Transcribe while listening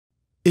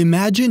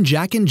Imagine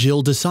Jack and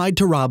Jill decide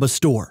to rob a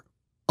store.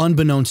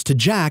 Unbeknownst to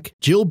Jack,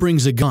 Jill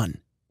brings a gun,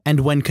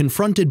 and when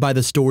confronted by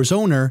the store's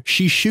owner,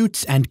 she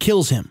shoots and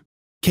kills him.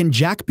 Can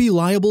Jack be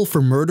liable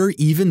for murder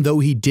even though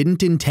he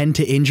didn't intend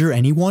to injure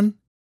anyone?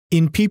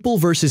 In People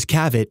v.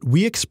 Cavitt,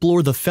 we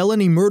explore the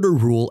felony murder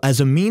rule as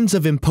a means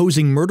of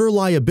imposing murder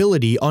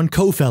liability on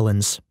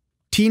co-felons.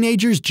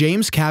 Teenagers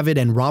James Cavitt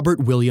and Robert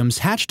Williams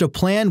hatched a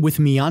plan with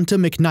Mianta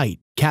McKnight,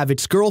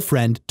 Cavitt's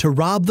girlfriend, to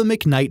rob the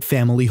McKnight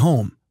family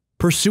home.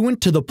 Pursuant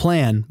to the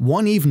plan,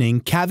 one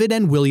evening, Cavitt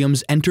and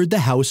Williams entered the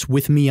house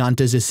with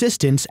Mianta's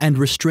assistance and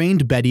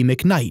restrained Betty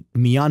McKnight,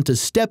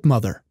 Mianta's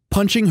stepmother,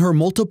 punching her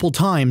multiple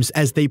times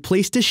as they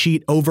placed a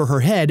sheet over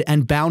her head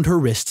and bound her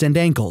wrists and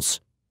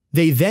ankles.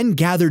 They then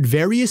gathered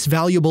various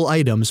valuable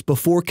items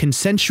before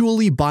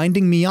consensually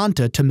binding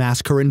Mianta to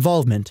mask her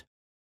involvement.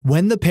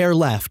 When the pair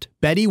left,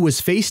 Betty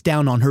was face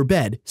down on her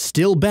bed,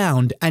 still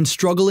bound and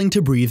struggling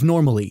to breathe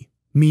normally.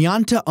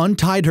 Mianta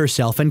untied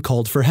herself and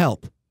called for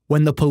help.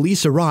 When the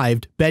police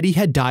arrived, Betty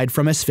had died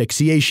from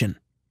asphyxiation.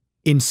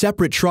 In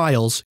separate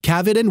trials,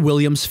 Cavitt and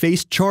Williams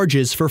faced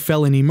charges for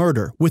felony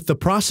murder, with the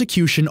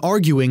prosecution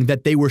arguing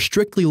that they were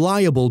strictly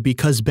liable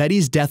because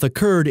Betty's death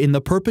occurred in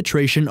the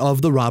perpetration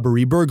of the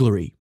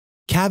robbery-burglary.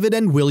 Cavitt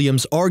and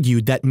Williams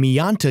argued that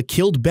Mianta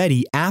killed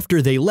Betty after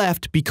they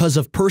left because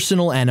of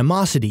personal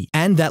animosity,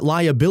 and that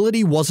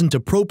liability wasn't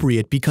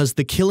appropriate because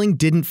the killing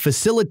didn't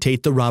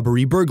facilitate the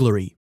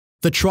robbery-burglary.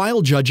 The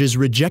trial judges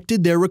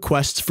rejected their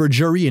requests for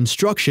jury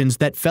instructions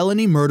that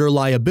felony murder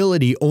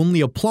liability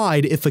only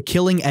applied if a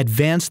killing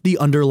advanced the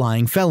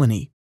underlying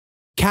felony.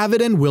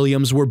 Cavitt and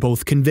Williams were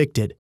both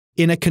convicted.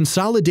 In a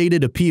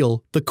consolidated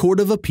appeal, the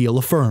Court of Appeal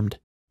affirmed.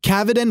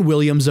 Cavitt and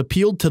Williams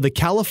appealed to the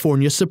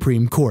California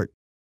Supreme Court.